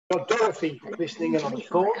got Dorothy listening in on the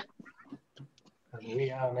phone, and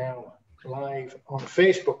we are now live on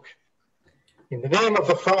Facebook. In the name of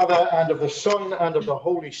the Father, and of the Son, and of the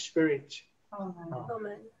Holy Spirit. Amen.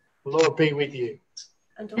 The Lord be with you.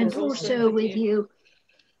 And also with you.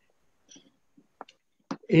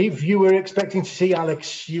 If you were expecting to see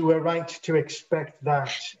Alex, you were right to expect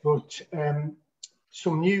that. But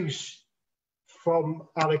some news from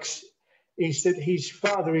Alex is that his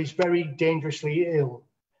father is very dangerously ill.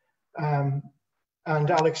 And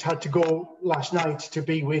Alex had to go last night to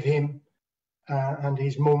be with him and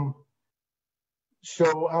his mum.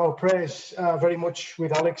 So our prayers are very much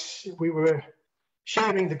with Alex. We were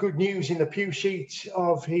sharing the good news in the pew sheet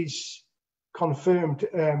of his confirmed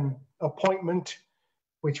appointment,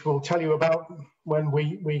 which we'll tell you about when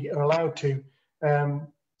we are allowed to.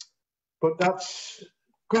 But that's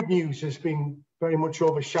good news has been very much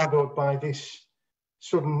overshadowed by this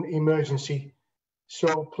sudden emergency.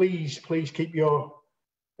 So please keep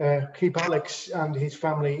Alex and his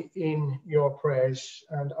family in your prayers.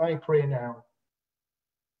 And I pray now.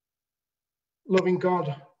 Loving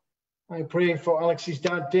God, I pray for Alex's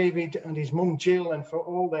dad, David, and his mum, Jill, and for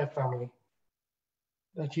all their family,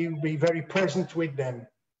 that you be very present with them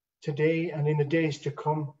today and in the days to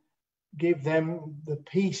come. Give them the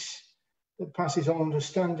peace that passes all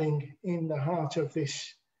understanding in the heart of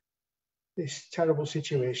this terrible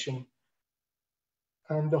situation,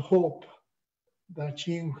 and the hope that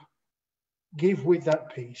you give with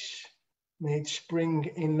that peace. May it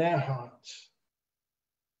spring in their hearts.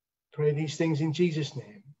 Pray these things in Jesus'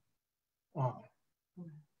 name. Amen.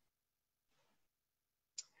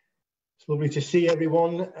 It's lovely to see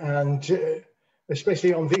everyone, and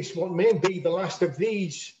especially on this, what may be the last of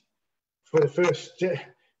these for the first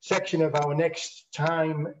section of our next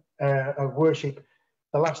time of worship,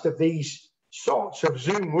 the last of these sorts of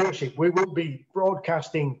Zoom worship. We will be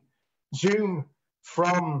broadcasting Zoom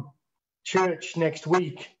from church next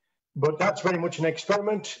week, but that's very much an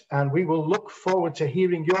experiment, and we will look forward to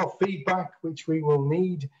hearing your feedback, which we will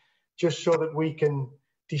need just so that we can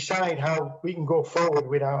decide how we can go forward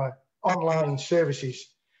with our online services,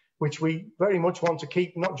 which we very much want to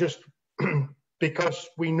keep, not just because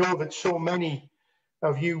we know that so many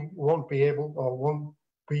of you won't be able or won't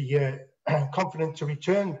be confident to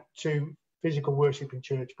return to physical worship in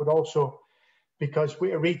church, but also because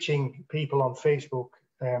we are reaching people on Facebook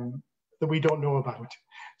that we don't know about.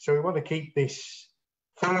 So we want to keep this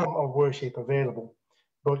form of worship available.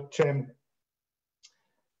 But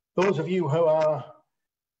those of you who are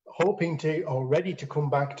hoping to or ready to come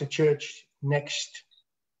back to church next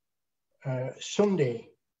Sunday,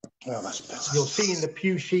 you'll see in the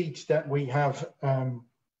pew sheet that we have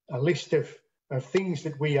a list of things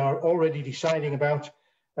that we are already deciding about.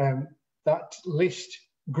 That list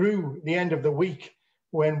grew at the end of the week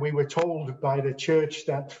when we were told by the church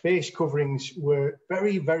that face coverings were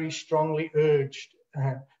very, very strongly urged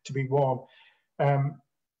to be worn.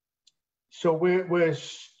 So we're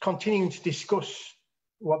continuing to discuss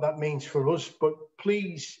what that means for us, but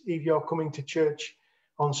please, if you're coming to church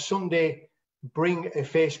on Sunday, bring a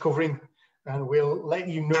face covering, and we'll let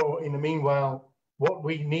you know in the meanwhile what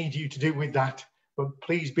we need you to do with that, but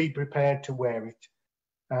please be prepared to wear it.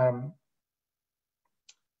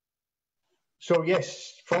 So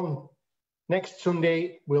yes, from next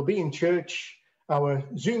Sunday, we'll be in church. Our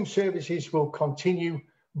Zoom services will continue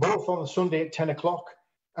both on Sunday at 10 o'clock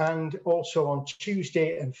and also on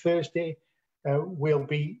Tuesday and Thursday. We'll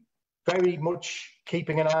be very much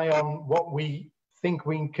keeping an eye on what we think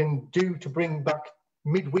we can do to bring back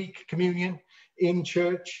midweek communion in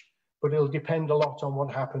church, but it'll depend a lot on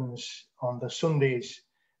what happens on the Sundays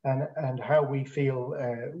and how we feel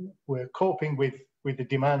we're coping with the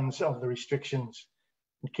demands of the restrictions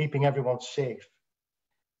and keeping everyone safe.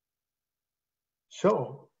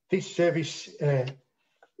 So this service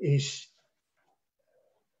is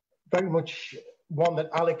very much one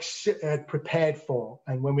that Alex prepared for,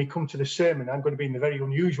 and when we come to the sermon, I'm going to be in the very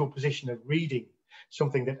unusual position of reading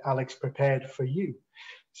something that Alex prepared for you.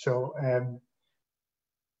 So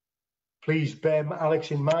please bear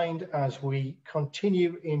Alex in mind as we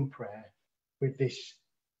continue in prayer with this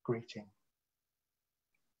greeting.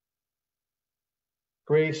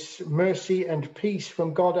 Grace, mercy, and peace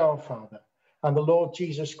from God our Father and the Lord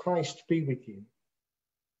Jesus Christ be with you.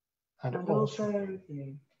 And also with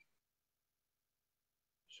you.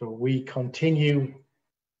 So we continue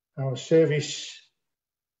our service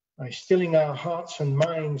by stilling our hearts and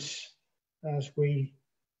minds as we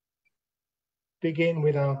begin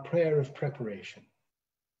with our prayer of preparation.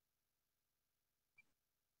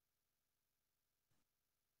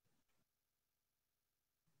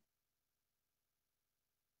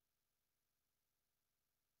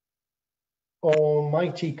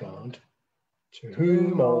 Almighty God, to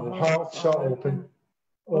whom all hearts are open,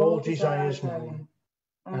 all desires known,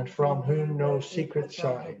 and from whom no secrets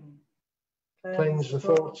are hidden, cleanse the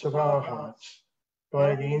thoughts of our hearts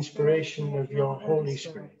by the inspiration of your Holy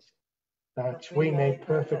Spirit, that we may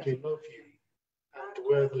perfectly love you and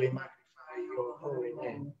worthily magnify your holy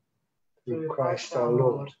name, through Christ our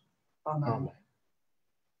Lord. Amen.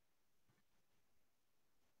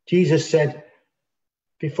 Jesus said,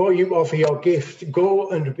 before you offer your gift,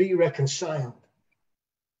 go and be reconciled.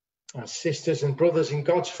 As sisters and brothers in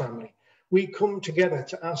God's family, we come together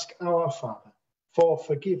to ask our Father for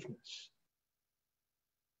forgiveness.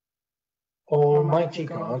 Almighty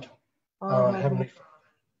God, our Heavenly Father,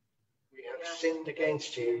 we have sinned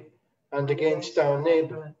against you and against our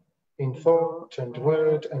neighbour in thought and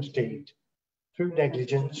word and deed, through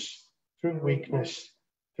negligence, through weakness,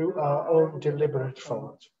 through our own deliberate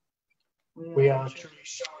fault. We are truly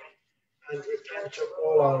sorry and repent of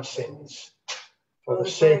all our sins, for the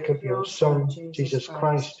sake of your Son, Jesus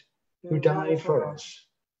Christ, who died for us.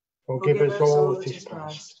 Forgive us all that is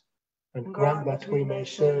past, and grant that we may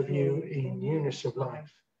serve you in newness of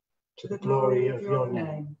life, to the glory of your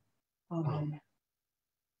name. Amen.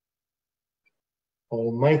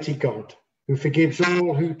 Almighty God, who forgives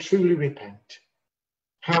all who truly repent,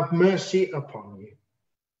 have mercy upon you.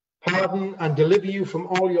 Pardon and deliver you from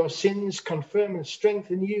all your sins, confirm and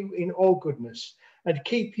strengthen you in all goodness, and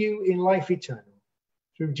keep you in life eternal,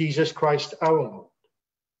 through Jesus Christ our Lord.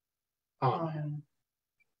 Amen.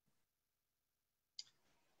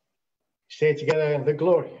 Say together the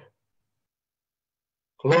Gloria.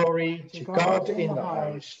 Glory to God in the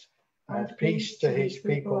highest, and peace to his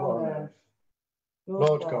people on earth.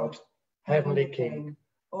 Lord God, heavenly King,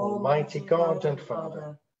 almighty God and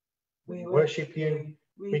Father, we worship you,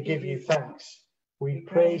 we give you thanks, we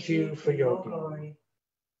praise you for your glory.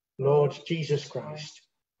 Lord Jesus Christ,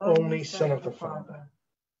 only Son of the Father,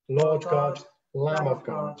 Lord God, Lamb of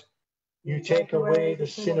God, you take away the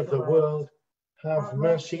sin of the world, have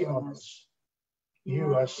mercy on us.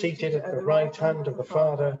 You are seated at the right hand of the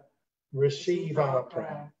Father, receive our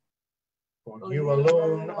prayer. For you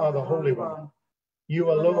alone are the Holy One,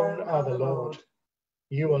 you alone are the Lord,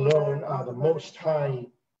 you alone are the Most High,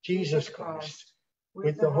 Jesus Christ,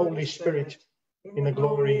 with the Holy Spirit, in the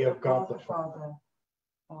glory of God the Father.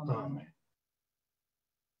 Amen.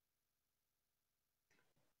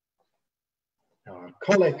 Our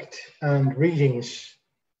collect and readings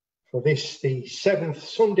for this, the 7th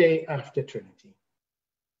Sunday after Trinity.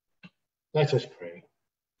 Let us pray.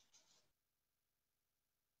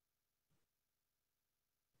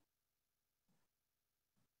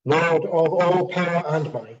 Lord of all power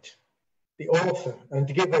and might, the author and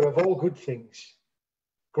giver of all good things,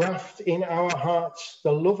 graft in our hearts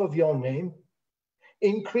the love of your name,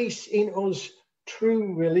 increase in us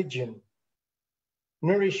true religion,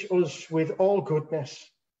 nourish us with all goodness,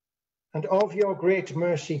 and of your great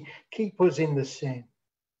mercy keep us in the same.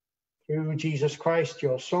 Through Jesus Christ,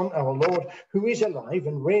 your Son, our Lord, who is alive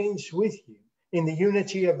and reigns with you in the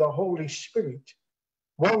unity of the Holy Spirit,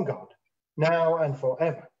 one God, now and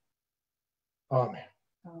forever. Amen.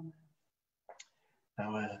 Amen.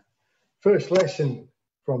 Our first lesson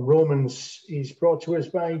from Romans is brought to us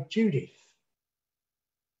by Judith.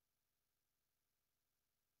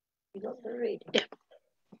 You got the reading? Yeah.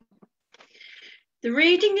 The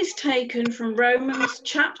reading is taken from Romans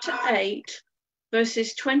chapter 8,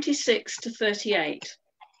 verses 26 to 38.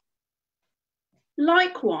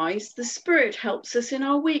 Likewise, the Spirit helps us in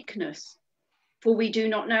our weakness, for we do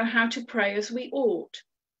not know how to pray as we ought.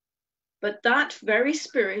 But that very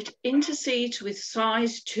Spirit intercedes with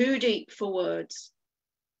sighs too deep for words.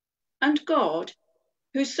 And God,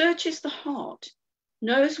 who searches the heart,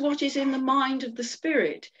 knows what is in the mind of the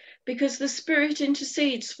Spirit, because the Spirit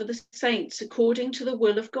intercedes for the saints according to the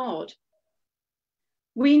will of God.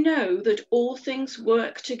 We know that all things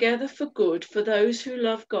work together for good for those who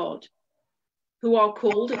love God, who are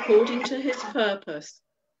called according to his purpose.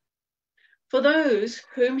 For those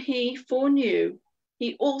whom he foreknew,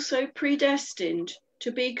 he also predestined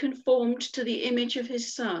to be conformed to the image of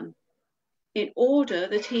his Son, in order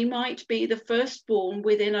that he might be the firstborn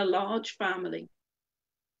within a large family.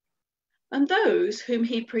 And those whom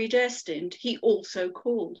he predestined, he also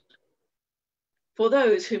called. For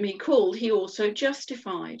those whom he called, he also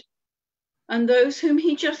justified. And those whom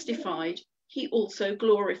he justified, he also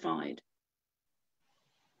glorified.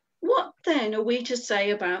 What then are we to say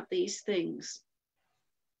about these things?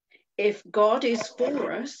 If God is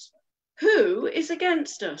for us, who is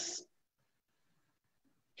against us?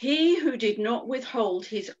 He who did not withhold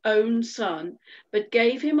his own Son, but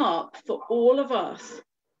gave him up for all of us,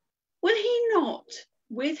 will he not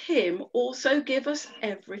with him also give us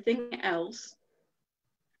everything else?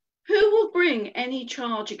 Who will bring any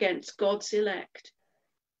charge against God's elect?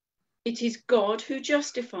 It is God who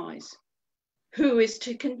justifies. Who is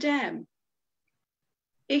to condemn?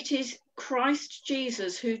 It is Christ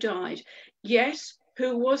Jesus who died, yes,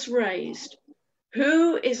 who was raised,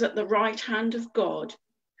 who is at the right hand of God,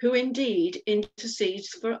 who indeed intercedes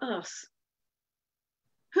for us.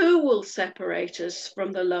 Who will separate us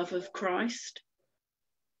from the love of Christ?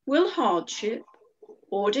 Will hardship,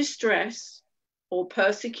 or distress, or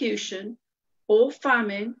persecution, or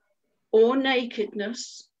famine, or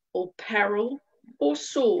nakedness, or peril, or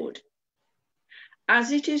sword?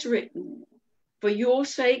 As it is written, for your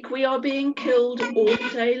sake we are being killed all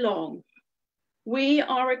day long. We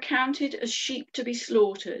are accounted as sheep to be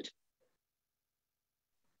slaughtered.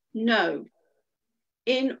 No,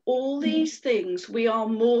 in all these things we are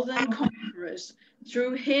more than conquerors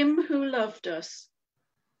through him who loved us.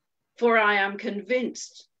 For I am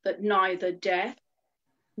convinced that neither death,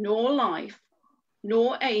 nor life,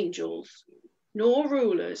 nor angels, nor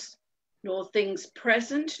rulers, nor things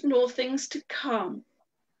present, nor things to come,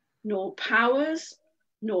 nor powers,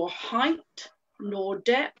 nor height, nor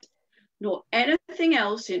depth, nor anything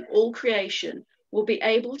else in all creation will be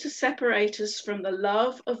able to separate us from the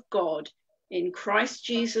love of God in Christ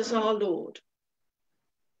Jesus our Lord.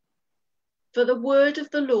 For the word of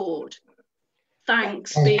the Lord,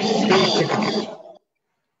 thanks be to God.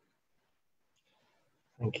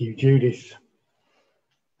 Thank you, Judith.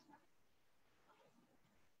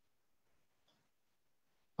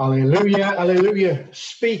 Alleluia, alleluia.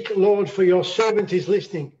 Speak, Lord, for your servant is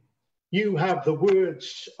listening. You have the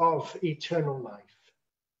words of eternal life.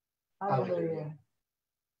 Alleluia.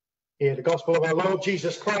 Hear the gospel of our Lord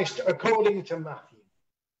Jesus Christ according to Matthew.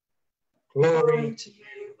 Glory to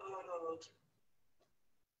you, O Lord.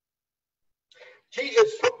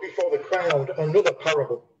 Jesus put before the crowd another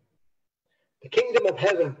parable. The kingdom of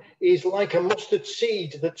heaven is like a mustard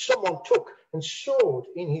seed that someone took and sowed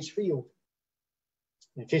in his field.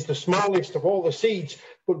 It is the smallest of all the seeds,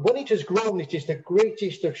 but when it has grown, it is the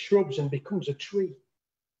greatest of shrubs and becomes a tree,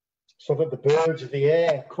 so that the birds of the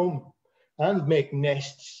air come and make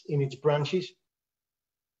nests in its branches.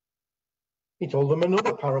 He told them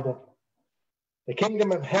another parable. The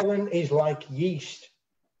kingdom of heaven is like yeast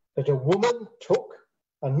that a woman took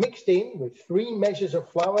and mixed in with 3 measures of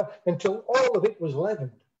flour until all of it was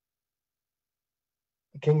leavened.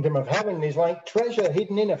 The kingdom of heaven is like treasure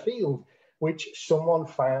hidden in a field, which someone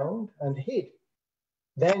found and hid.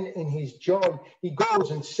 Then in his joy, he goes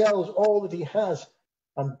and sells all that he has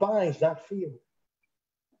and buys that field.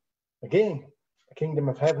 Again, the kingdom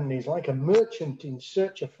of heaven is like a merchant in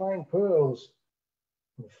search of fine pearls.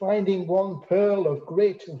 And finding one pearl of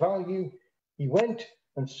great value, he went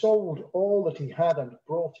and sold all that he had and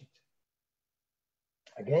brought it.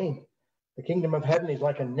 Again, the kingdom of heaven is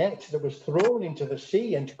like a net that was thrown into the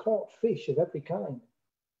sea and caught fish of every kind.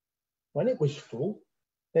 When it was full,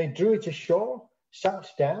 they drew it ashore, sat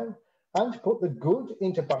down, and put the good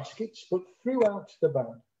into baskets, but threw out the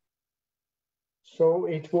bad. So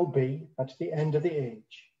it will be at the end of the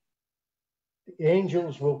age. The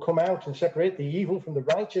angels will come out and separate the evil from the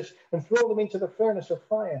righteous and throw them into the furnace of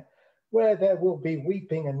fire, where there will be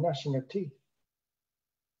weeping and gnashing of teeth.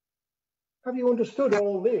 Have you understood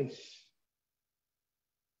all this?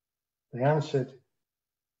 They answered,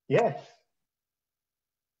 yes.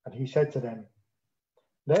 And he said to them,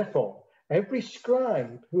 therefore, every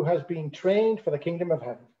scribe who has been trained for the kingdom of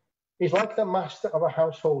heaven is like the master of a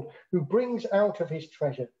household who brings out of his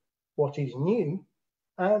treasure what is new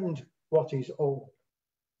and what is old.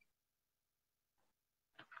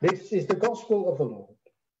 This is the gospel of the Lord.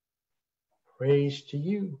 Praise to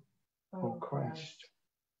you, O Christ.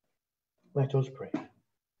 Let us pray.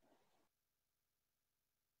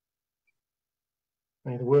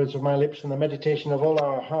 May the words of my lips and the meditation of all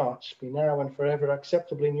our hearts be now and forever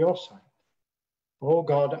acceptable in your sight, O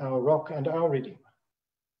God, our rock and our Redeemer.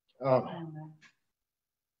 Amen. Amen.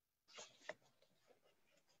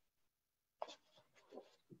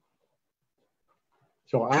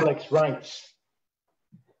 So Alex writes,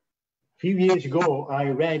 a few years ago, I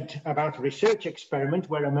read about a research experiment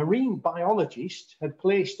where a marine biologist had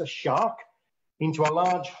placed a shark into a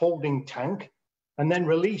large holding tank and then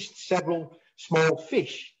released several small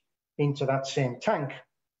fish into that same tank.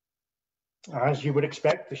 As you would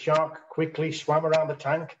expect, the shark quickly swam around the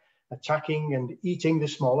tank, attacking and eating the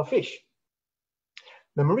smaller fish.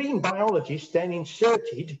 The marine biologist then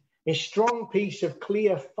inserted a strong piece of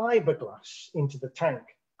clear fiberglass into the tank,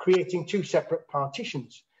 creating 2 separate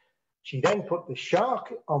partitions. She then put the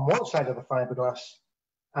shark on one side of the fiberglass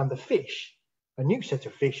and the fish, a new set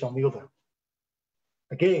of fish, on the other.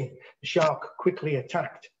 Again, the shark quickly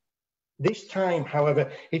attacked. This time,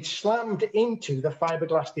 however, it slammed into the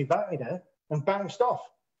fiberglass divider and bounced off.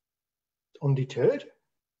 Undeterred,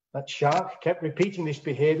 that shark kept repeating this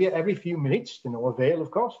behavior every few minutes, to no avail,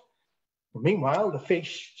 of course. And meanwhile, the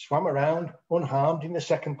fish swam around unharmed in the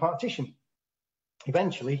second partition.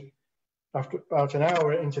 Eventually, after about an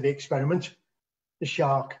hour into the experiment, the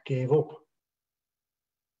shark gave up.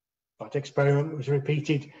 That experiment was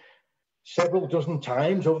repeated several dozen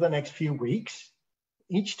times over the next few weeks.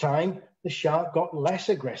 Each time, the shark got less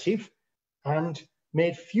aggressive and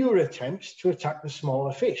made fewer attempts to attack the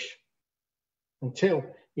smaller fish, until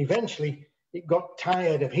eventually it got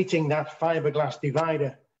tired of hitting that fiberglass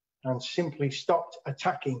divider and simply stopped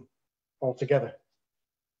attacking altogether.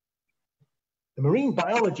 The marine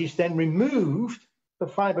biologist then removed the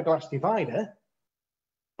fiberglass divider,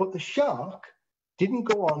 but the shark didn't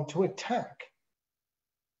go on to attack.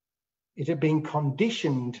 It had been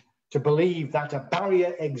conditioned to believe that a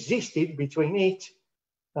barrier existed between it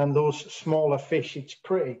and those smaller fish, its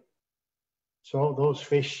prey. So those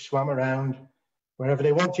fish swam around wherever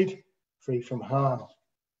they wanted, free from harm.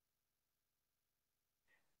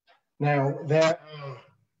 Now, there are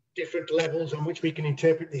different levels on which we can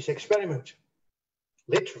interpret this experiment.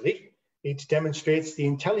 Literally, it demonstrates the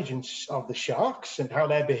intelligence of the sharks and how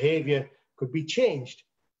their behavior could be changed.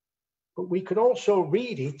 But we could also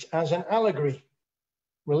read it as an allegory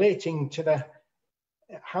relating to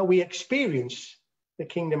how we experience the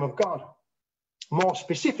kingdom of God. More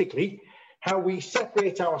specifically, how we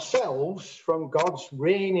separate ourselves from God's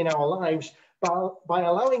reign in our lives by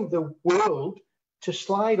allowing the world to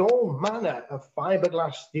slide all manner of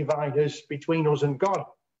fiberglass dividers between us and God,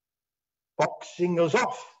 boxing us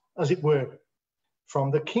off, as it were,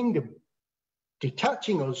 from the kingdom,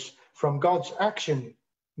 detaching us from God's action,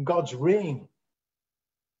 God's reign.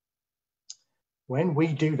 When we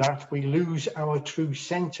do that, we lose our true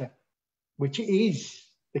center, which is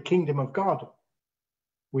the kingdom of God.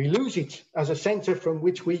 We lose it as a center in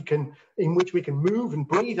which we can move and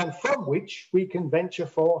breathe, and from which we can venture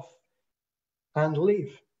forth and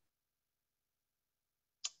live.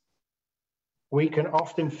 We can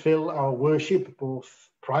often fill our worship, both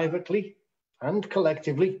privately and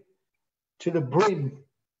collectively, to the brim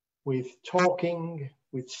with talking,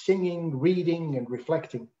 with singing, reading, and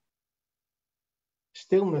reflecting.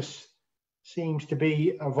 Stillness seems to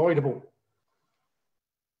be avoidable.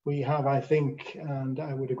 We have, I think, and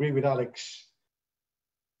I would agree with Alex,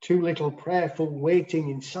 too little prayerful waiting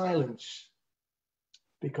in silence,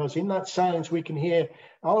 because in that silence we can hear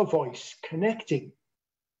our voice connecting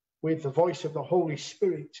with the voice of the Holy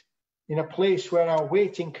Spirit in a place where our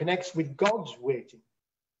waiting connects with God's waiting,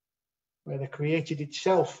 where the created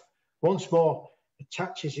itself once more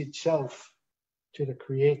attaches itself to the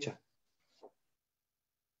Creator.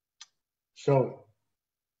 So,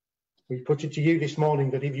 we put it to you this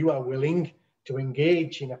morning that if you are willing to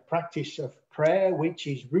engage in a practice of prayer which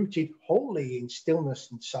is rooted wholly in stillness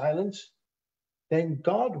and silence, then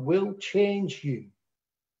God will change you,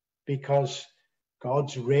 because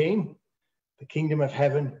God's reign, the kingdom of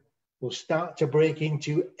heaven, will start to break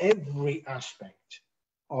into every aspect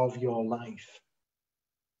of your life.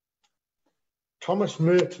 Thomas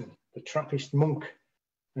Merton, the Trappist monk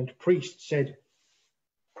and priest, said,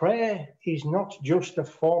 "Prayer is not just a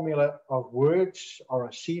formula of words or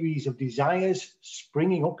a series of desires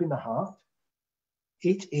springing up in the heart.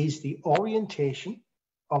 It is the orientation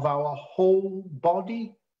of our whole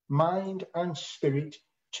body, mind, and spirit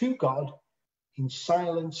to God in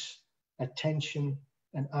silence, attention,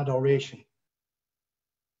 and adoration."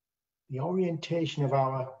 The orientation of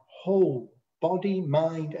our whole body,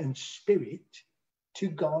 mind, and spirit to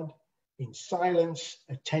God in silence,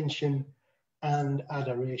 attention, and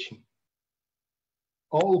adoration.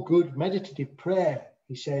 All good meditative prayer,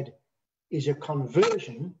 he said, is a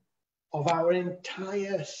conversion of our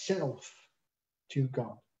entire self to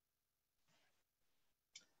God.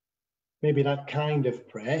 Maybe that kind of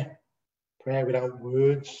prayer without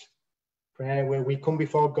words, prayer where we come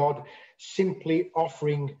before God simply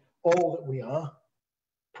offering all that we are,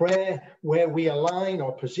 prayer where we align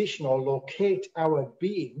or position or locate our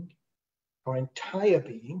being, our entire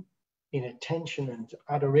being, in attention and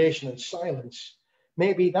adoration and silence.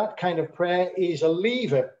 Maybe that kind of prayer is a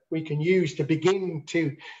lever we can use to begin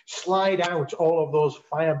to slide out all of those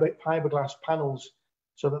fiberglass panels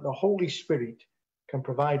so that the Holy Spirit can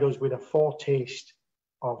provide us with a foretaste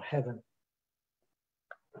of heaven.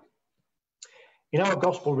 In our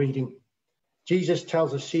gospel reading, Jesus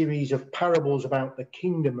tells a series of parables about the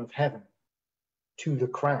kingdom of heaven to the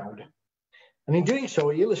crowd. And in doing so,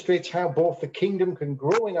 he illustrates how both the kingdom can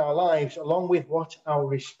grow in our lives along with what our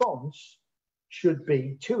response should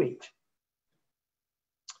be to it.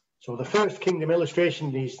 So the first kingdom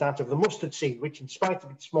illustration is that of the mustard seed, which in spite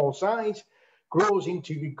of its small size, grows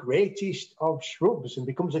into the greatest of shrubs and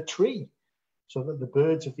becomes a tree, so that the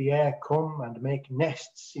birds of the air come and make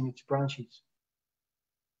nests in its branches.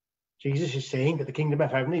 Jesus is saying that the kingdom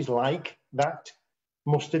of heaven is like that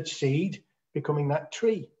mustard seed becoming that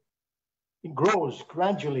tree. It grows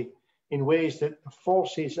gradually in ways that the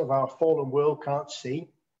forces of our fallen world can't see,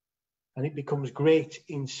 and it becomes great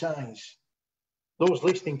in size. Those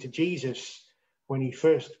listening to Jesus when he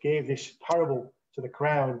first gave this parable to the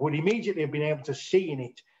crowd would immediately have been able to see in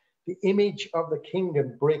it the image of the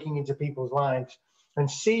kingdom breaking into people's lives, and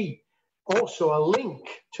see also a link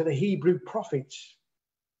to the Hebrew prophets.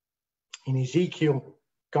 In Ezekiel,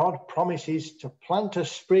 God promises to plant a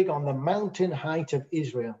sprig on the mountain height of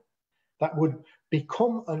Israel that would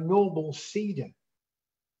become a noble cedar.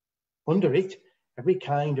 Under it, every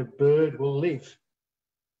kind of bird will live.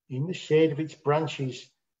 In the shade of its branches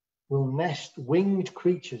will nest winged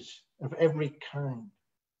creatures of every kind.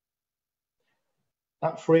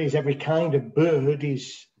 That phrase, every kind of bird,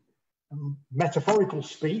 is metaphorical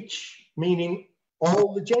speech, meaning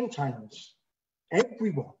all the Gentiles,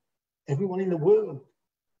 everyone in the world.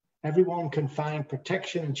 Everyone can find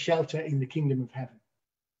protection and shelter in the kingdom of heaven.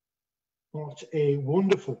 What a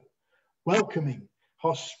wonderful, welcoming,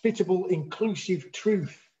 hospitable, inclusive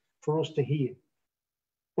truth for us to hear.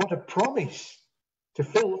 What a promise to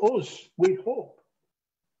fill us with hope.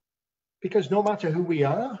 Because no matter who we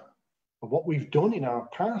are, or what we've done in our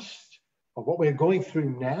past, or what we're going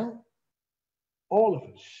through now, all of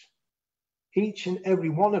us, each and every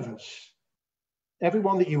one of us,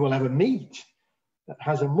 everyone that you will ever meet that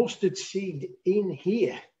has a mustard seed in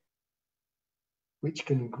here, which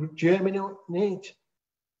can germinate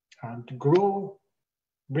and grow,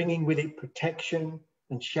 bringing with it protection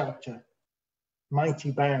and shelter,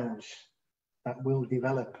 mighty boughs that will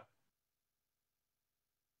develop.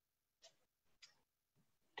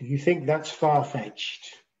 Do you think that's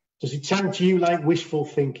far-fetched? Does it sound to you like wishful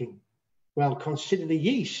thinking? Well, consider the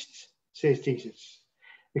yeast, says Jesus,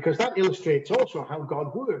 because that illustrates also how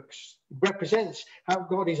God works. It represents how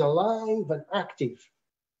God is alive and active,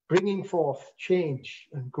 bringing forth change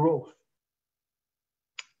and growth.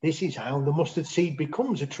 This is how the mustard seed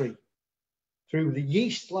becomes a tree, through the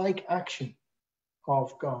yeast-like action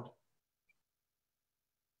of God.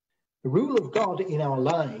 The rule of God in our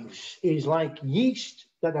lives is like yeast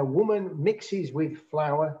that a woman mixes with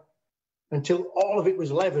flour until all of it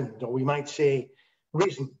was leavened, or we might say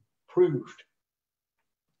risen, proved.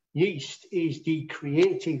 Yeast is the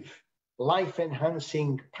creative,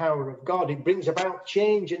 life-enhancing power of God. It brings about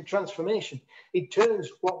change and transformation. It turns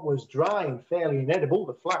what was dry and fairly inedible,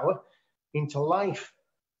 the flour, into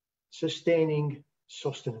life-sustaining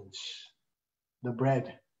sustenance, the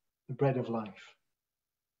bread of life.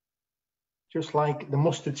 Just like the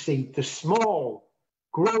mustard seed, the small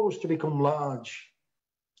grows to become large,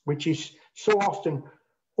 which is so often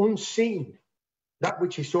unseen. That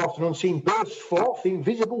which is so often unseen bursts forth in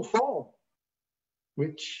visible form,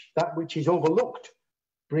 that which is overlooked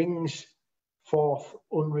brings forth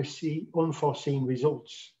unforeseen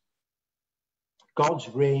results. God's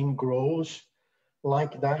reign grows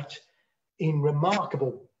like that in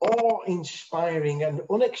remarkable, awe-inspiring and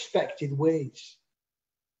unexpected ways.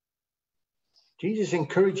 Jesus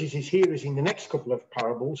encourages his hearers in the next couple of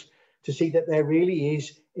parables to see that there really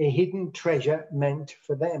is a hidden treasure meant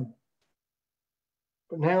for them.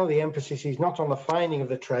 But now the emphasis is not on the finding of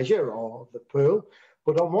the treasure or the pearl,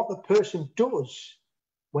 but on what the person does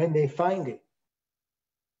when they find it.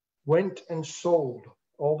 Went and sold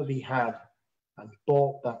all that he had and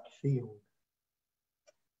bought that field.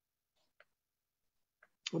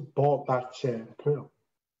 Bought that pearl.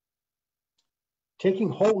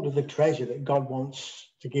 Taking hold of the treasure that God wants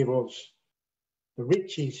to give us, the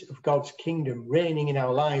riches of God's kingdom reigning in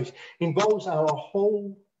our lives, involves our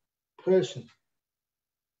whole person,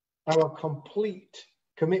 our complete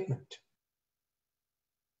commitment.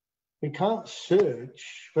 We can't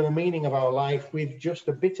search for the meaning of our life with just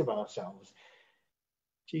a bit of ourselves.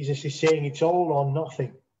 Jesus is saying it's all or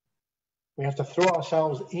nothing. We have to throw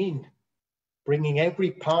ourselves in, bringing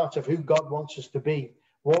every part of who God wants us to be,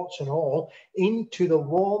 warts and all, into the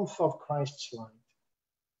warmth of Christ's light.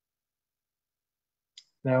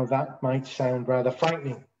 Now that might sound rather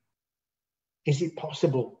frightening. Is it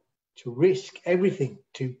possible to risk everything,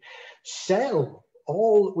 to sell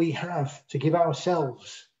all that we have, to give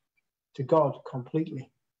ourselves to God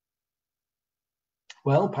completely?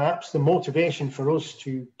 Well, perhaps the motivation for us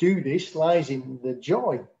to do this lies in the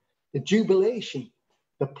joy, the jubilation,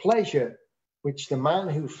 the pleasure which the man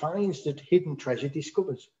who finds that hidden treasure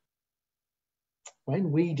discovers.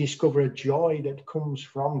 When we discover a joy that comes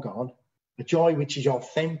from God, a joy which is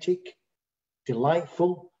authentic,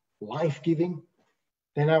 delightful, life-giving,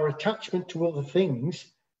 then our attachment to other things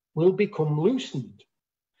will become loosened.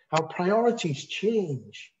 Our priorities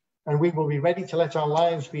change, and we will be ready to let our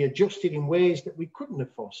lives be adjusted in ways that we couldn't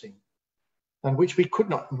have foreseen and which we could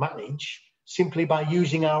not manage simply by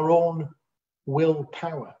using our own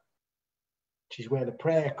willpower, which is where the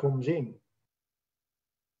prayer comes in.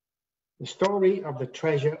 The story of the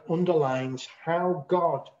treasure underlines how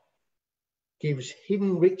God gives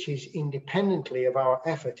hidden riches independently of our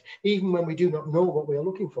effort, even when we do not know what we are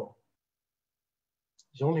looking for.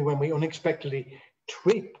 It's only when we unexpectedly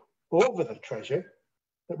trip over the treasure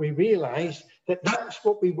that we realize that that's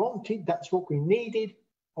what we wanted, that's what we needed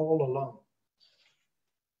all along.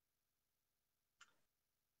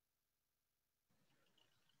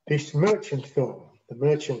 This merchant, though, the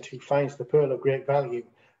merchant who finds the pearl of great value,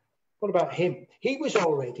 what about him? He was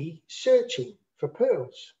already searching for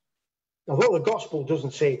pearls. Although the gospel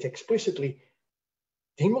doesn't say it explicitly,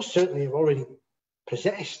 he must certainly have already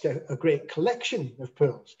possessed a great collection of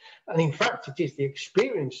pearls. And in fact, it is the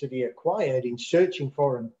experience that he acquired in searching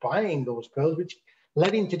for and buying those pearls which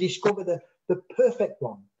led him to discover the perfect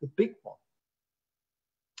one, the big one.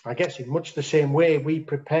 I guess in much the same way, we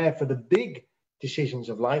prepare for the big decisions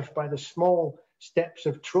of life by the small steps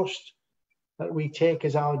of trust that we take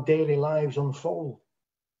as our daily lives unfold.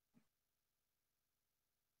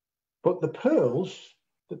 But the pearls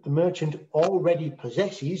that the merchant already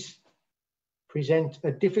possesses present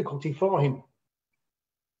a difficulty for him.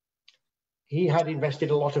 He had invested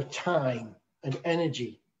a lot of time and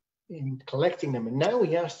energy in collecting them, and now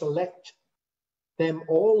he has to let them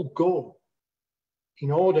all go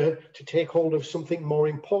in order to take hold of something more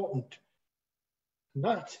important. And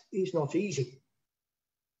that is not easy.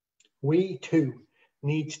 We too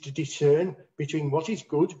need to discern between what is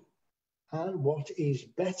good and what is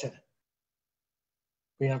better.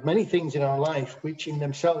 We have many things in our life which in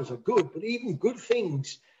themselves are good, but even good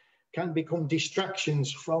things can become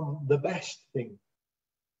distractions from the best thing.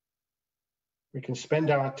 We can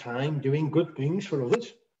spend our time doing good things for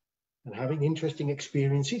others and having interesting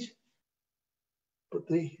experiences, but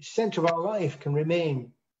the center of our life can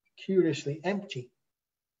remain curiously empty.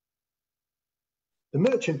 The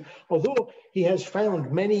merchant, although he has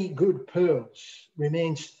found many good pearls,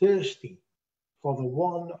 remains thirsty for the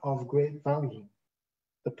one of great value,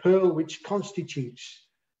 the pearl which constitutes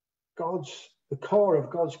the core of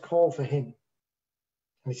God's call for him.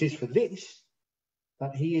 And it is for this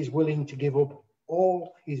that he is willing to give up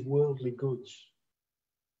all his worldly goods.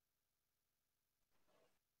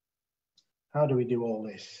 How do we do all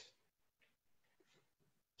this?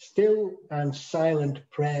 Still and silent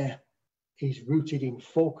prayer is rooted in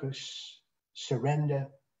focus, surrender,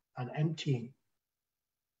 and emptying.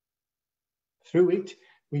 Through it,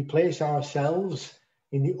 we place ourselves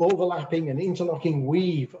in the overlapping and interlocking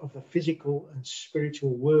weave of the physical and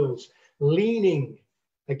spiritual worlds, leaning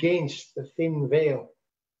against the thin veil,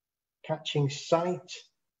 catching sight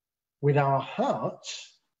with our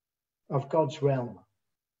hearts of God's realm.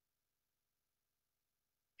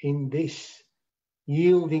 In this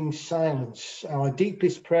yielding silence, our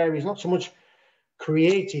deepest prayer is not so much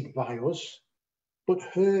created by us, but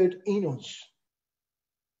heard in us.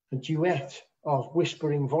 A duet of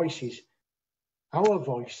whispering voices, our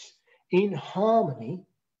voice in harmony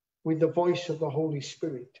with the voice of the Holy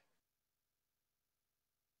Spirit.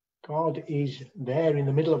 God is there in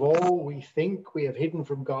the middle of all we think we have hidden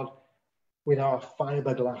from God with our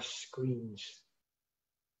fiberglass screens.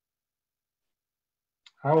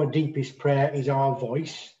 Our deepest prayer is our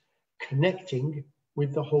voice connecting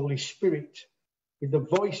with the Holy Spirit, with the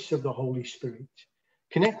voice of the Holy Spirit,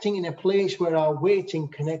 connecting in a place where our waiting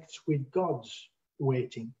connects with God's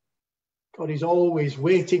waiting. God is always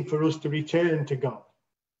waiting for us to return to God.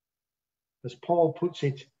 As Paul puts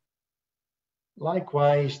it,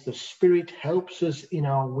 likewise, the Spirit helps us in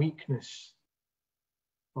our weakness.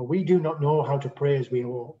 For we do not know how to pray as we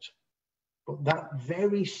ought, but that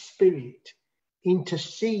very Spirit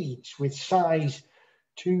intercedes with sighs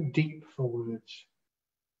too deep for words.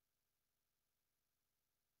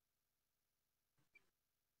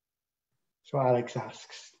 So Alex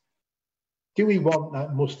asks, do we want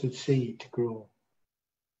that mustard seed to grow?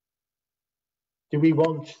 Do we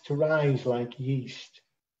want to rise like yeast?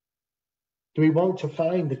 Do we want to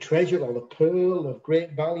find the treasure or the pearl of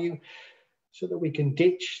great value? so that we can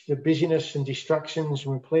ditch the busyness and distractions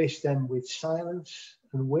and replace them with silence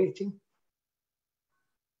and waiting?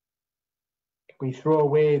 Can we throw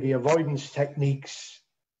away the avoidance techniques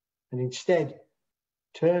and instead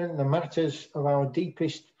turn the matters of our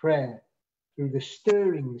deepest prayer through the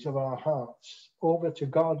stirrings of our hearts over to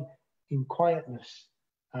God in quietness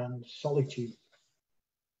and solitude?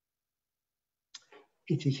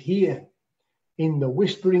 It is here, in the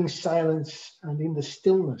whispering silence and in the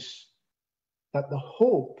stillness, that the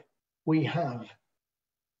hope we have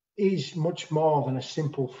is much more than a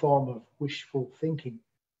simple form of wishful thinking,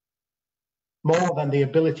 more than the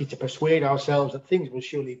ability to persuade ourselves that things will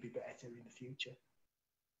surely be better in the future.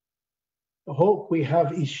 The hope we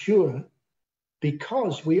have is sure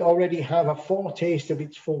because we already have a foretaste of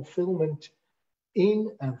its fulfillment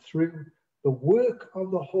in and through the work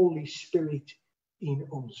of the Holy Spirit in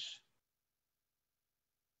us.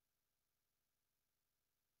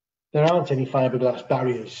 There aren't any fiberglass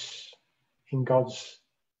barriers in God's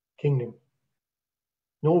kingdom.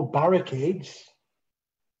 No barricades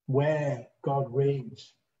where God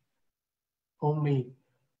reigns. Only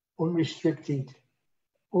unrestricted,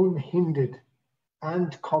 unhindered,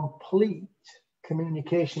 and complete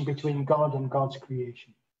communication between God and God's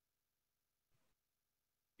creation.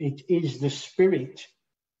 It is the Spirit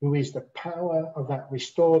who is the power of that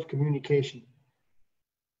restored communication.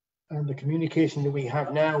 And the communication that we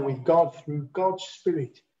have now with God through God's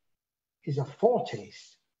Spirit is a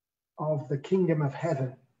foretaste of the kingdom of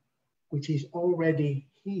heaven, which is already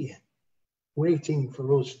here, waiting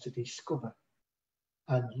for us to discover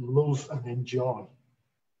and love and enjoy.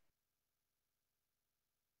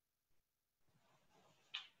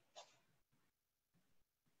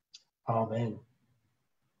 Amen.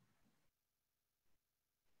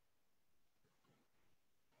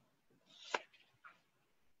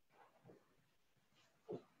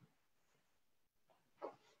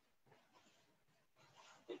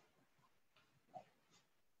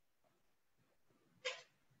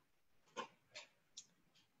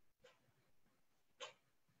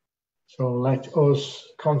 So let us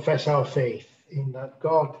confess our faith in that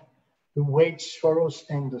God who waits for us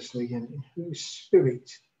endlessly and in whose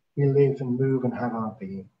Spirit we live and move and have our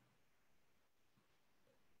being.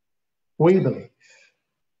 We believe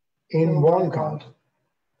in one God,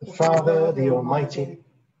 the Father, the Almighty,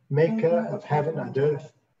 maker of heaven and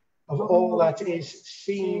earth, of all that is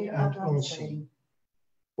seen and unseen.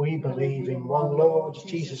 We believe in one Lord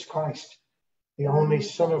Jesus Christ, the only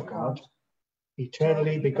Son of God,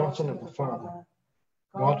 eternally begotten of the Father,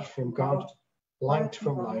 God from God, light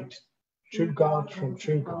from light, true God from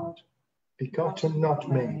true God, begotten, not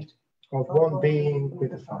made, of one being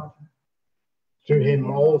with the Father. Through him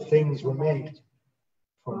all things were made.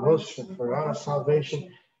 For us and for our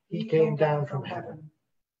salvation, he came down from heaven.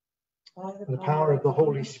 By the power of the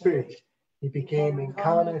Holy Spirit, he became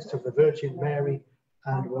incarnate of the Virgin Mary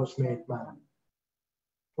and was made man.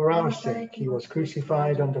 For our sake, he was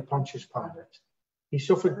crucified under Pontius Pilate. He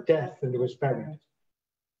suffered death and was buried.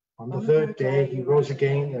 On the third day, he rose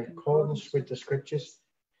again in accordance with the Scriptures.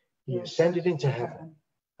 He ascended into heaven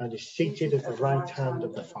and is seated at the right hand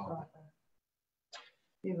of the Father.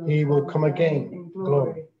 He will come again in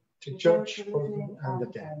glory to judge the living and the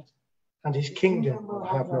dead, and his kingdom will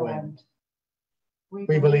have no end.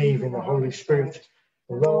 We believe in the Holy Spirit,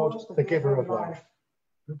 the Lord, the giver of life,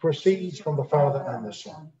 who proceeds from the Father and the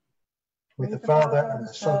Son. With the Father and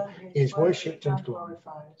the Son, he is worshipped and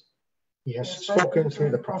glorified. He has spoken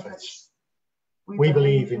through the prophets. We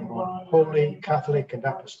believe in one holy, Catholic, and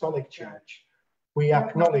Apostolic Church. We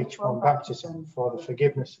acknowledge one baptism for the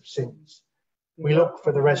forgiveness of sins. We look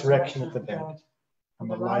for the resurrection of the dead and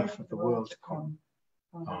the life of the world to come.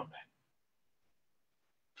 Amen.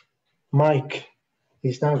 Mike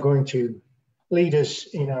is now going to lead us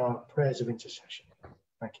in our prayers of intercession.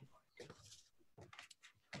 Thank you.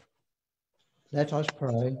 Let us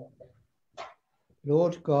pray.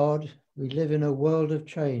 Lord God, we live in a world of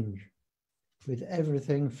change, with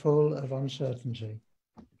everything full of uncertainty.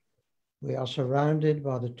 We are surrounded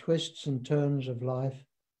by the twists and turns of life,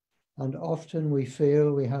 and often we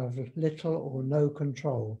feel we have little or no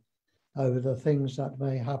control over the things that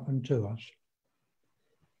may happen to us.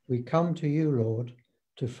 We come to you, Lord,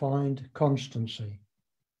 to find constancy.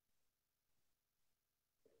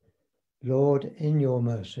 Lord, in your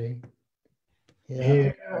mercy,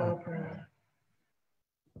 hear our prayer.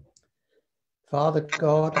 Father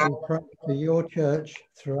God, we pray for your church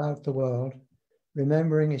throughout the world,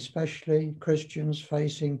 remembering especially Christians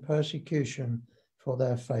facing persecution for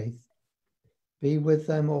their faith. Be with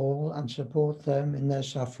them all and support them in their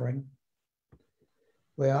suffering.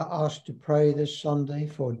 We are asked to pray this Sunday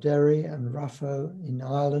for Derry and Raphoe in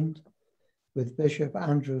Ireland with Bishop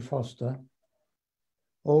Andrew Foster,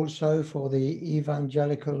 also for the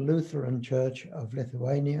Evangelical Lutheran Church of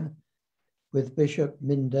Lithuania with Bishop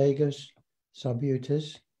Mindaugas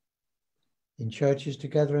Sabutis. In churches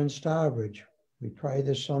together in Stourbridge, we pray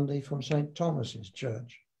this Sunday for St. Thomas's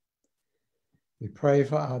Church. We pray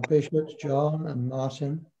for our bishops, John and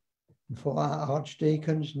Martin, and for our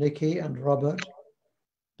archdeacons, Nicky and Robert.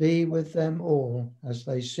 Be with them all as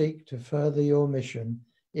they seek to further your mission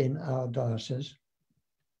in our diocese.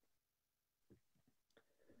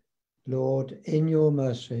 Lord, in your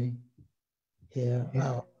mercy, hear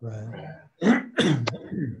our prayer.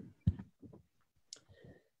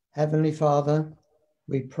 Heavenly Father,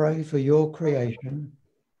 we pray for your creation.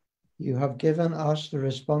 You have given us the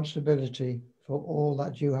responsibility for all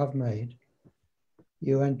that you have made.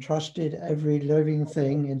 You entrusted every living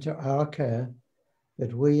thing into our care,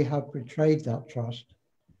 but we have betrayed that trust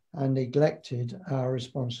and neglected our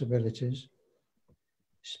responsibilities.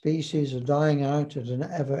 Species are dying out at an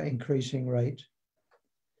ever-increasing rate.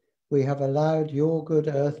 We have allowed your good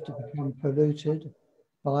earth to become polluted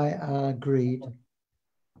by our greed,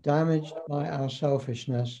 damaged by our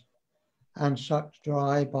selfishness, and sucked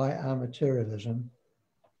dry by our materialism.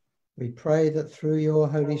 We pray that through your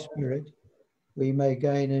Holy Spirit, we may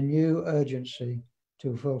gain a new urgency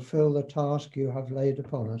to fulfill the task you have laid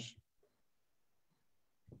upon us.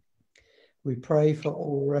 We pray for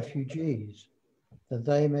all refugees, that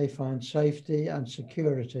they may find safety and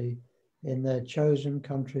security in their chosen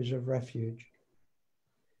countries of refuge.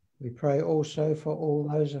 We pray also for all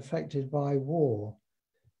those affected by war,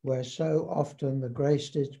 where so often the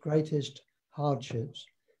greatest hardships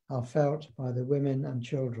are felt by the women and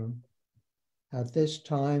children. At this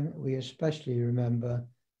time, we especially remember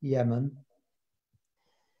Yemen.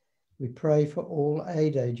 We pray for all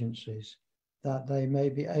aid agencies, that they may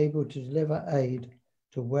be able to deliver aid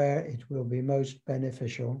to where it will be most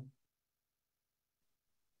beneficial.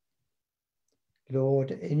 Lord,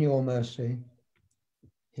 in your mercy,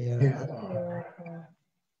 hear us.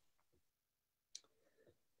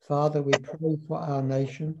 Father, we pray for our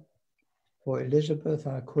nation, for Elizabeth,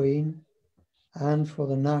 our Queen, and for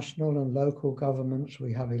the national and local governments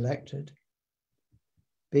we have elected.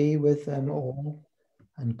 Be with them all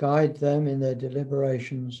and guide them in their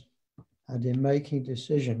deliberations and in making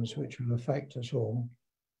decisions which will affect us all.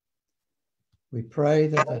 We pray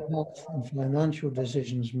that the health and financial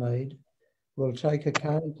decisions made will take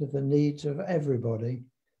account of the needs of everybody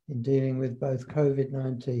in dealing with both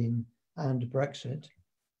COVID-19 and Brexit.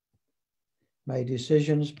 May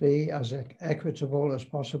decisions be as equitable as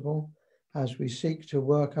possible as we seek to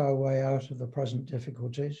work our way out of the present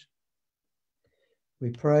difficulties. We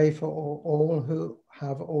pray for all who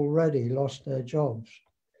have already lost their jobs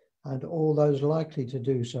and all those likely to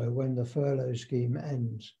do so when the furlough scheme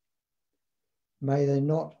ends. May they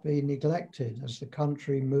not be neglected as the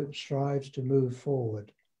country strives to move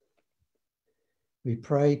forward. We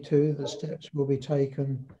pray too that steps will be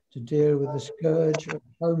taken to deal with the scourge of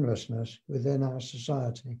homelessness within our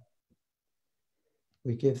society.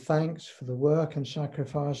 We give thanks for the work and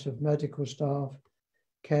sacrifice of medical staff,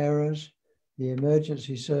 carers, the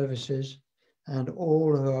emergency services, and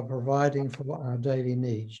all who are providing for our daily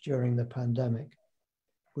needs during the pandemic.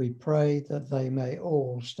 We pray that they may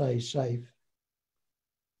all stay safe.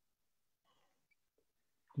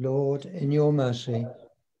 Lord, in your mercy,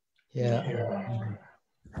 hear our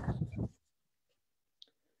prayer.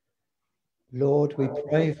 Lord, we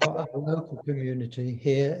pray for our local community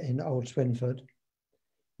here in Old Swinford.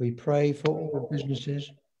 We pray for all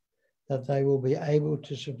businesses that they will be able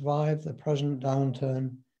to survive the present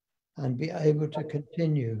downturn and be able to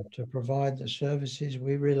continue to provide the services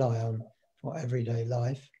we rely on for everyday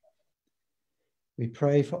life. We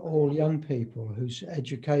pray for all young people whose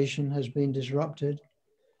education has been disrupted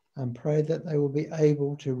and pray that they will be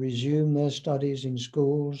able to resume their studies in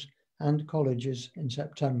schools and colleges in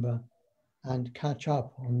September and catch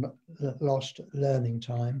up on the lost learning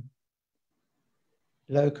time.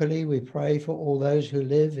 Locally, we pray for all those who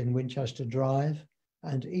live in Winchester Drive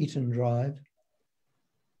and Eaton Drive,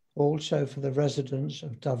 also for the residents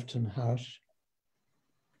of Doveton House.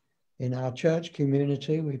 In our church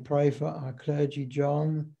community, we pray for our clergy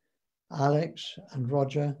John, Alex and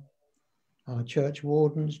Roger, our church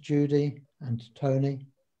wardens Judy and Tony,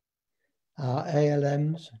 our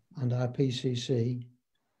ALMs and our PCC.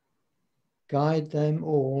 Guide them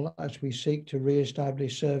all as we seek to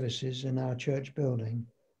re-establish services in our church building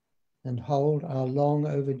and hold our long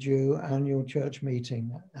overdue annual church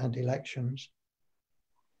meeting and elections.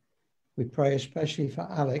 We pray especially for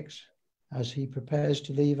Alex as he prepares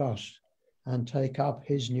to leave us and take up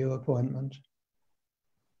his new appointment.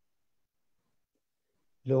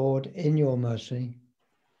 Lord, in your mercy,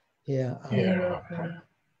 hear our prayer.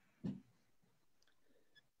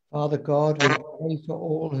 Father God, we pray for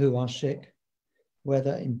all who are sick,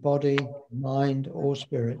 whether in body, mind, or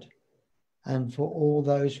spirit, and for all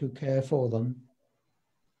those who care for them.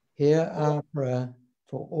 Hear our prayer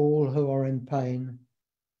for all who are in pain,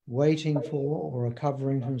 waiting for or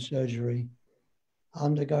recovering from surgery,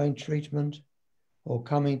 undergoing treatment, or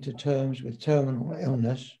coming to terms with terminal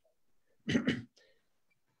illness.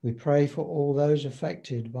 We pray for all those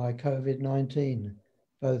affected by COVID-19,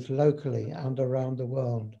 both locally and around the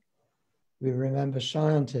world. We remember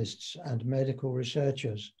scientists and medical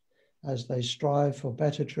researchers as they strive for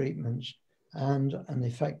better treatments and an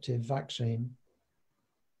effective vaccine.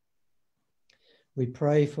 We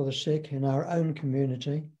pray for the sick in our own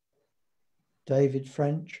community, David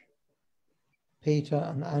French, Peter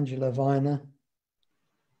and Angela Viner,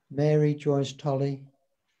 Mary Joyce Tolley,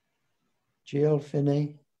 Jill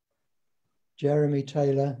Finney, Jeremy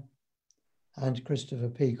Taylor, and Christopher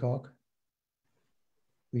Peacock.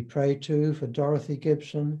 We pray too for Dorothy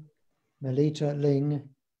Gibson, Melita Ling,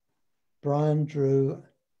 Brian Drew,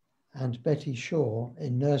 and Betty Shaw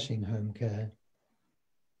in nursing home care.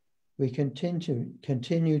 We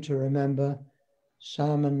continue to remember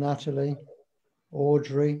Sam and Natalie,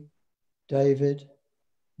 Audrey, David,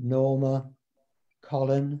 Norma,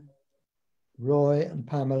 Colin, Roy and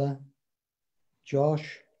Pamela,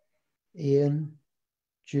 Josh, Ian,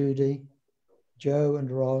 Judy, Joe and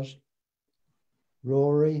Roz,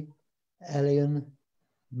 Rory, Elian,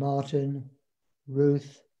 Martin,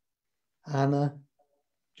 Ruth, Anna,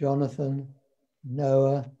 Jonathan,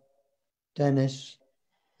 Noah, Dennis,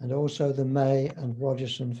 and also the May and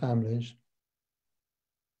Rogerson families.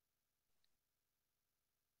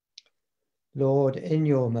 Lord, in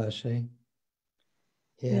your mercy,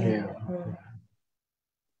 hear.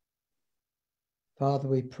 Father,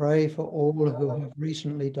 we pray for all who have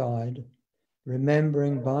recently died,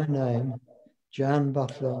 remembering by name Jan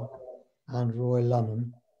Butler and Roy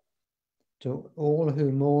Lunnan. To all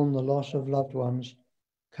who mourn the loss of loved ones,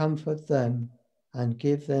 comfort them and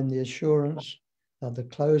give them the assurance that the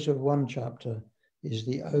close of one chapter is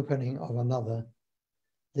the opening of another,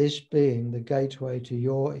 this being the gateway to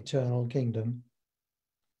your eternal kingdom.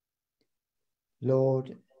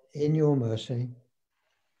 Lord, in your mercy,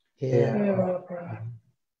 hear our prayer.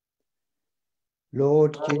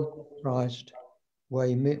 Lord Jesus Christ,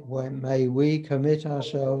 may we commit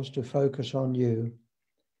ourselves to focus on you.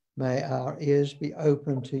 May our ears be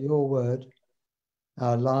open to your word,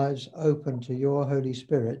 our lives open to your Holy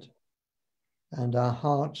Spirit, and our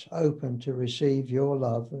hearts open to receive your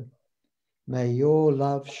love. May your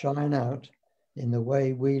love shine out in the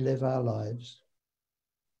way we live our lives.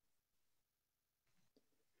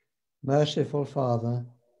 Merciful Father,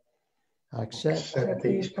 accept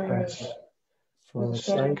these prayers for the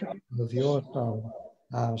sake of your Son,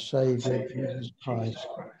 our Saviour, Jesus Christ.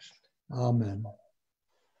 Amen.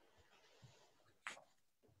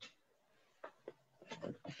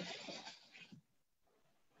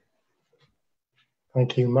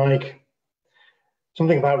 Thank you, Mike.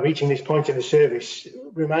 Something about reaching this point in the service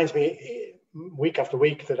reminds me week after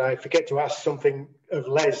week that I forget to ask something of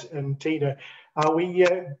Les and Tina. Are we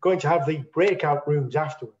going to have the breakout rooms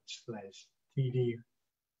afterwards, Les? Do you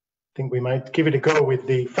think we might give it a go with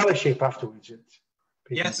the fellowship afterwards?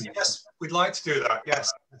 Yes, we'd like to do that, yes.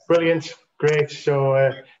 Brilliant, great.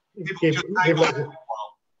 So give Les a...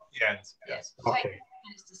 Yes. Okay.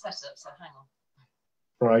 Minutes to set up, so hang on.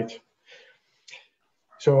 Right.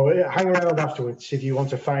 So hang around afterwards if you want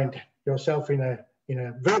to find yourself in a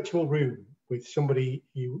virtual room with somebody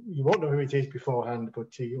you won't know who it is beforehand,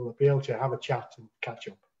 but you'll be able to have a chat and catch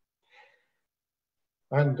up.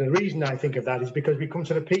 And the reason I think of that is because we come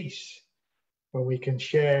to the peace when we can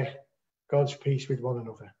share God's peace with one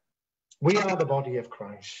another. We are the body of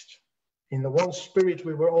Christ. In the one Spirit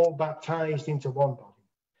we were all baptized into one body.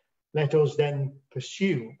 Let us then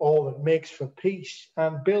pursue all that makes for peace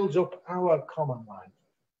and builds up our common life.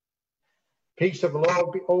 Peace of the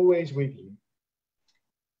Lord be always with you.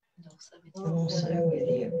 And also with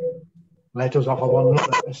you. Let us offer one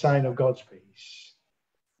another a sign of God's peace.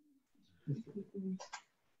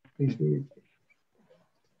 Peace be with you.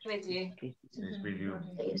 With you. Peace with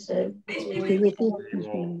you. So, Peace be with you.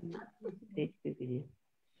 peace be with you.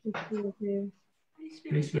 Peace be with you.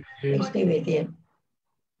 Peace be with you.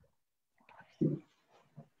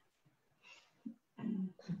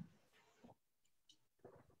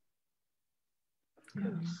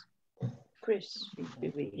 Chris, peace be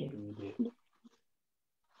with you.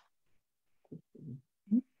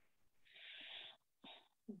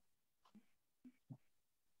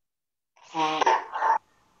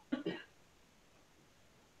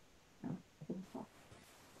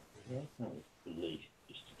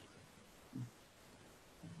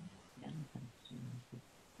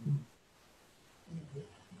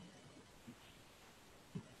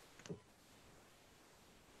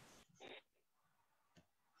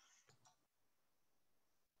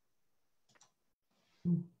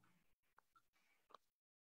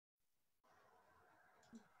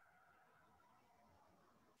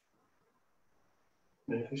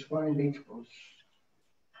 May this wine be to us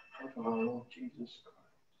of our Lord Jesus Christ.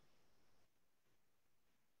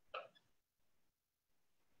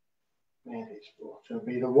 May this water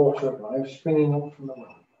be the water of life springing up from the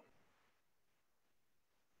well.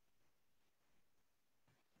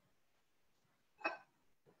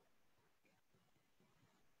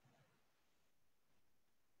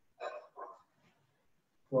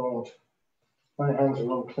 Lord, my hands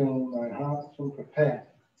are unclean, my heart is unprepared.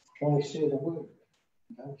 Can I say the word?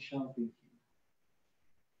 And I shall be healed.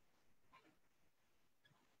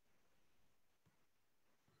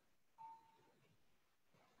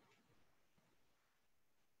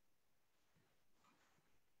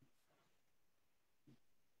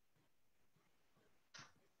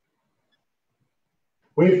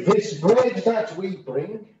 With this bread that we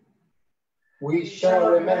bring, we shall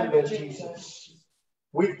remember Jesus.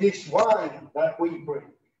 With this wine that we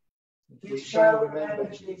bring, we shall remember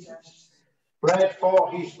Jesus. Bread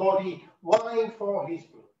for his body, wine for his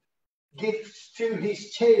blood. Gifts to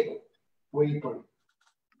his table we bring.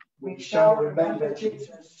 We shall remember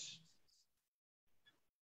Jesus.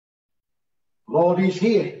 Lord is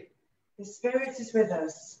here. His Spirit is with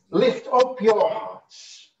us. Lift up your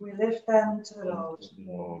hearts. We lift them to the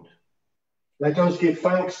Lord. Let us give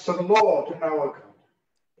thanks to the Lord our God.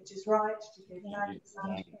 It is right to give thanks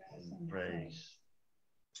and praise.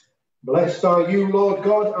 Blessed are you, Lord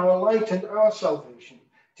God, our light and our salvation.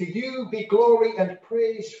 To you be glory and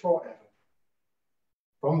praise forever.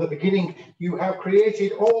 From the beginning, you have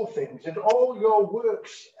created all things, and all your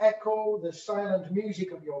works echo the silent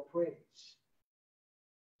music of your praise.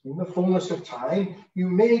 In the fullness of time, you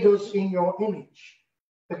made us in your image,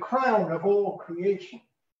 the crown of all creation.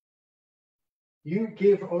 You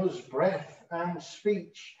give us breath and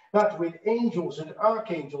speech, that with angels and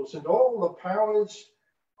archangels and all the powers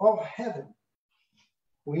of heaven,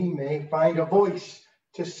 we may find a voice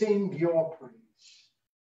to sing your praise.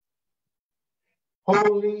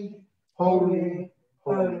 Holy, holy,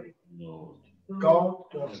 holy, Lord, God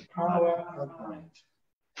of power and might.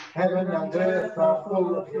 Heaven and earth are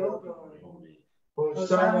full of your glory.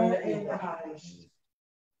 Hosanna in the highest.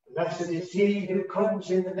 Blessed is he who comes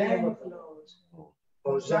in the name of the Lord.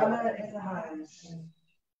 Hosanna in the highest.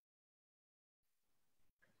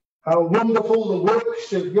 How wonderful the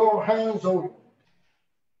works of your hands, O Lord.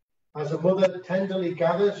 As a mother tenderly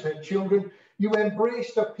gathers her children, you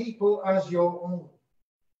embraced a people as your own.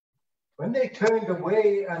 When they turned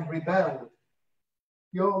away and rebelled,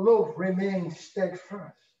 your love remained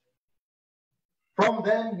steadfast. From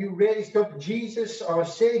them you raised up Jesus, our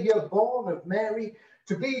Saviour, born of Mary,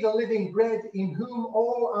 to be the living bread in whom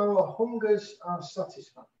all our hungers are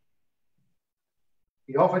satisfied.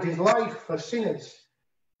 He offered his life for sinners,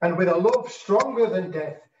 and with a love stronger than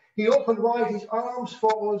death, he opened wide his arms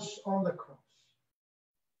for us on the cross.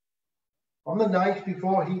 On the night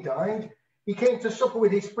before he died, he came to supper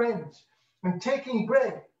with his friends, and taking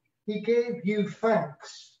bread, he gave you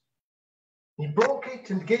thanks. He broke it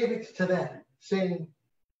and gave it to them, saying,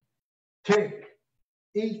 "Take,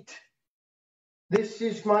 eat. This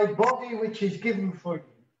is my body which is given for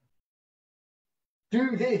you.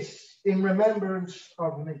 Do this in remembrance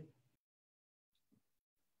of me."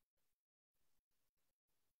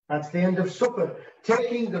 At the end of supper,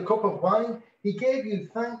 taking the cup of wine, he gave you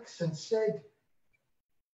thanks and said,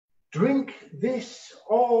 "Drink this,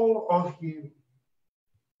 all of you,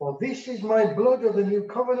 for this is my blood of the new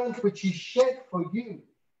covenant, which is shed for you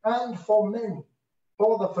and for many,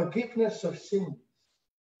 for the forgiveness of sins.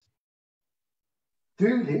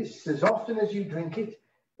 Do this as often as you drink it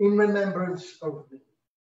in remembrance of me."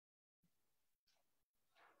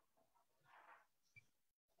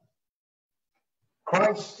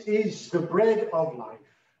 Christ is the bread of life.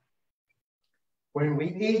 When we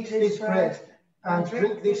eat this bread and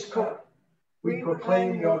drink this cup, we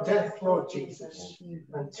proclaim your death, Lord Jesus,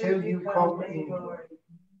 until you come in glory.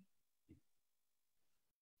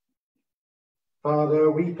 Father,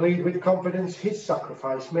 we plead with confidence his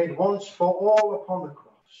sacrifice made once for all upon the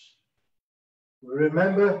cross. We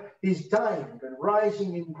remember his dying and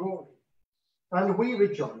rising in glory, and we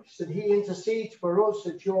rejoice that he intercedes for us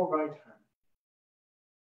at your right hand.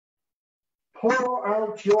 Pour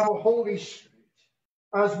out your Holy Spirit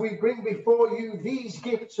as we bring before you these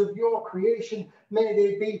gifts of your creation. May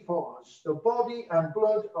they be for us the body and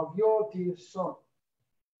blood of your dear Son.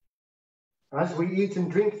 As we eat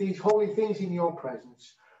and drink these holy things in your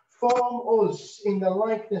presence, form us in the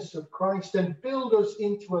likeness of Christ and build us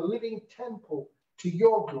into a living temple to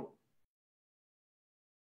your glory.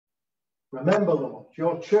 Remember, Lord,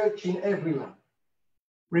 your church in every land.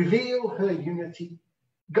 Reveal her unity,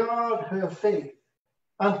 guard her faith,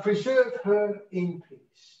 and preserve her in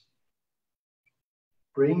peace.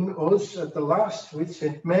 Bring us at the last with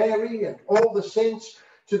St. Mary and all the saints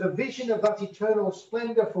to the vision of that eternal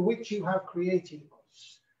splendor for which you have created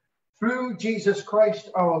us. Through Jesus Christ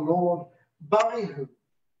our Lord, by whom,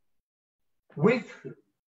 with whom,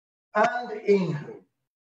 and in whom,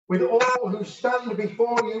 with all who stand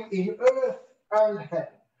before you in earth and heaven,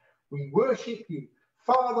 we worship you,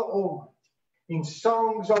 Father Almighty, in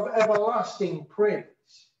songs of everlasting praise.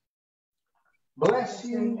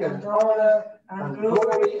 Blessing and honor and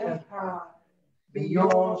glory and power be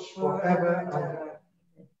yours forever and ever.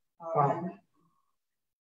 Amen.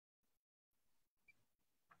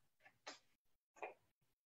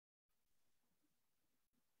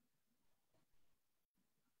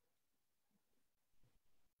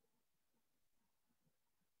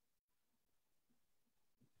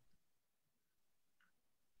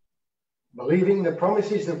 Believing the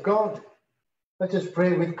promises of God, let us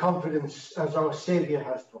pray with confidence as our Saviour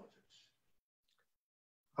has taught us.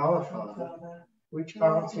 Our Father, which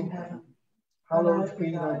art in heaven, hallowed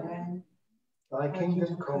be thy name. Thy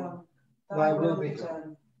kingdom come, thy will be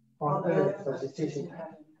done, on earth as it is in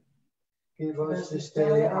heaven. Give us this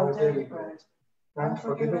day our daily bread, and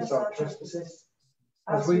forgive us our trespasses,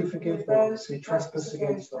 as we forgive those who trespass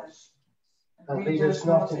against us. And lead us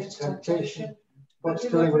not into temptation, but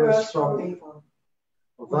deliver us from evil.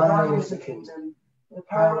 For thine is the kingdom, the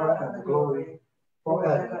power and the glory,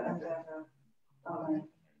 forever and ever. Amen.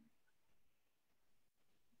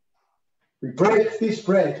 We break this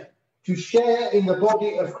bread to share in the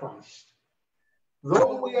body of Christ.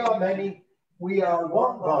 Though we are many, we are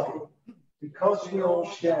one body, because we all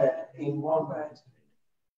share in one bread.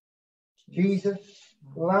 Jesus,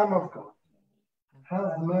 Lamb of God,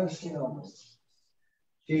 have mercy on us.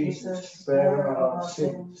 Jesus, bearer of our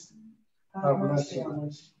sins, have mercy on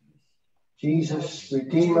us. Jesus,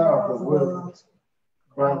 Redeemer of the world,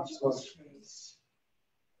 grant us peace.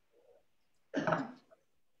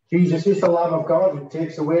 Jesus is the Lamb of God who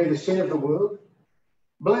takes away the sin of the world.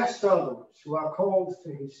 Blessed are those who are called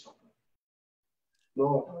to his supper.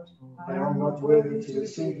 Lord, I am not worthy to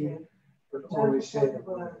receive you, but only say the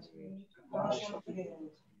word, and I shall be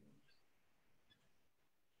healed.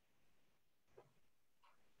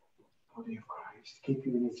 Body of Christ, keep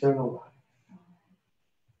you in eternal life.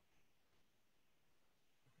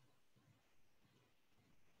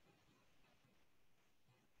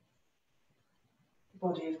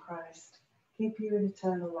 Body of Christ, keep you in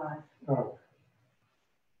eternal life. Oh.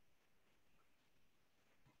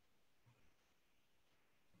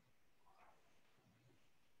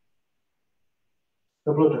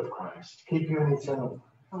 The blood of Christ, keep you in eternal life.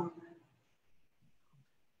 Amen.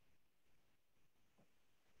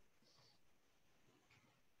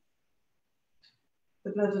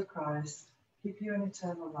 The blood of Christ, keep you in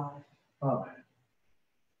eternal life. Amen.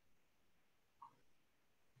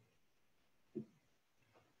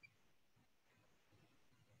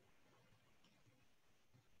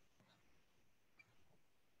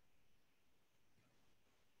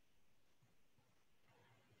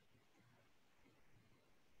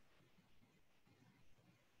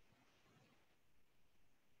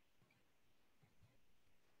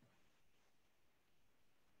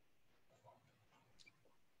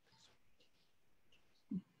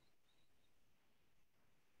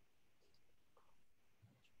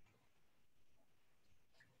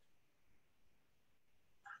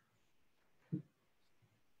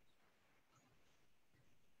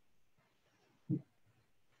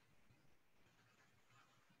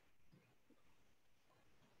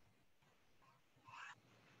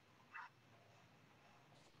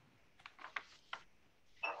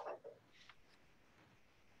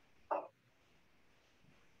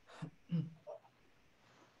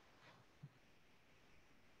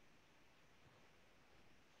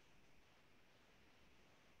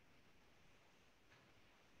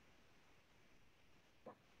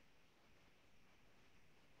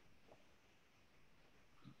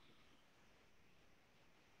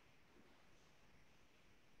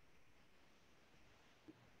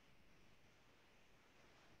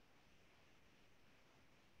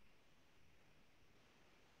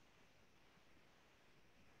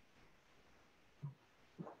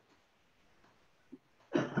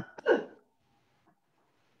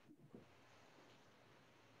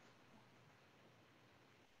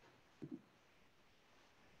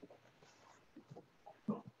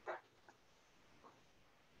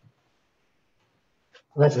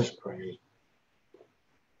 Let us pray.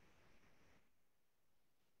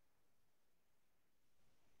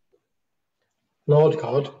 Lord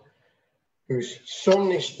God, whose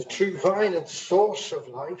Son is the true vine and source of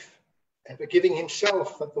life, ever giving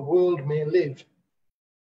himself that the world may live,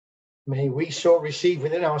 may we so receive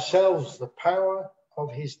within ourselves the power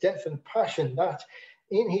of his death and passion, that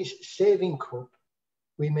in his saving cup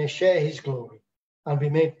we may share his glory and be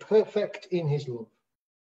made perfect in his love.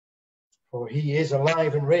 For he is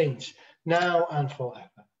alive and reigns now and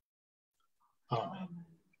forever. Amen.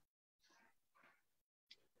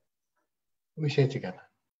 We say together,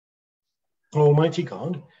 Almighty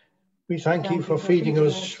God, we thank you for feeding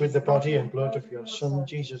us with the body and blood of your Son,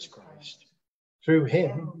 Jesus Christ. Through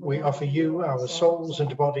him, we offer you our souls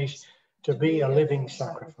and bodies to be a living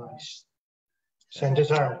sacrifice. Send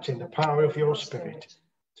us out in the power of your Spirit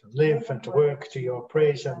to live and to work to your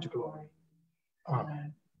praise and glory.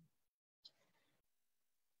 Amen.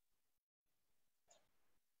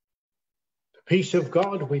 The peace of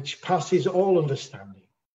God, which passes all understanding,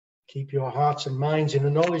 keep your hearts and minds in the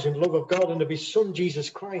knowledge and love of God and of his Son, Jesus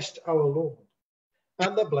Christ, our Lord.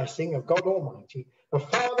 And the blessing of God Almighty, the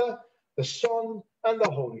Father, the Son, and the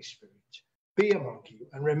Holy Spirit be among you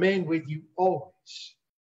and remain with you always.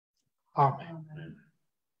 Amen. Amen.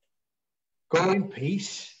 Go in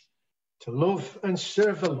peace to love and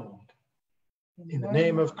serve the Lord. In the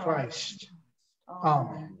name of Christ.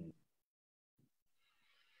 Amen.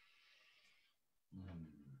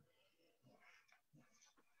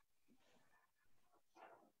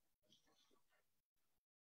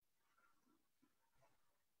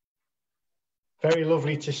 Very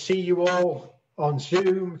lovely to see you all on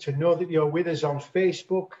Zoom, to know that you're with us on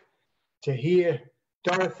Facebook, to hear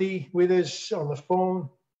Dorothy with us on the phone.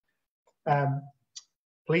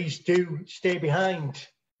 Please do stay behind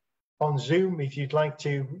on Zoom if you'd like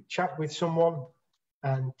to chat with someone,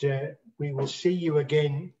 and we will see you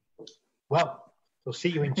again. Well, we'll see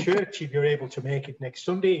you in church if you're able to make it next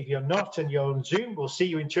Sunday. If you're not and you're on Zoom, we'll see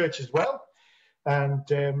you in church as well.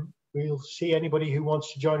 And we'll see anybody who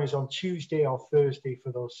wants to join us on Tuesday or Thursday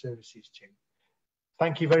for those services too.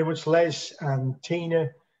 Thank you very much, Les and Tina.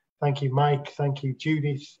 Thank you, Mike. Thank you,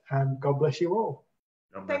 Judith. And God bless you all.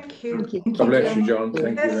 Thank you. God bless you, John. Thank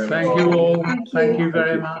you very much. Thank you all. Thank you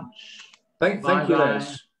very much. Thank you,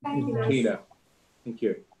 Les. Thank you, Les. Tina. Thank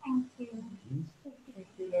you. Thank you. Thank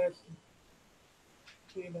you, Les.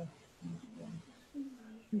 Tina.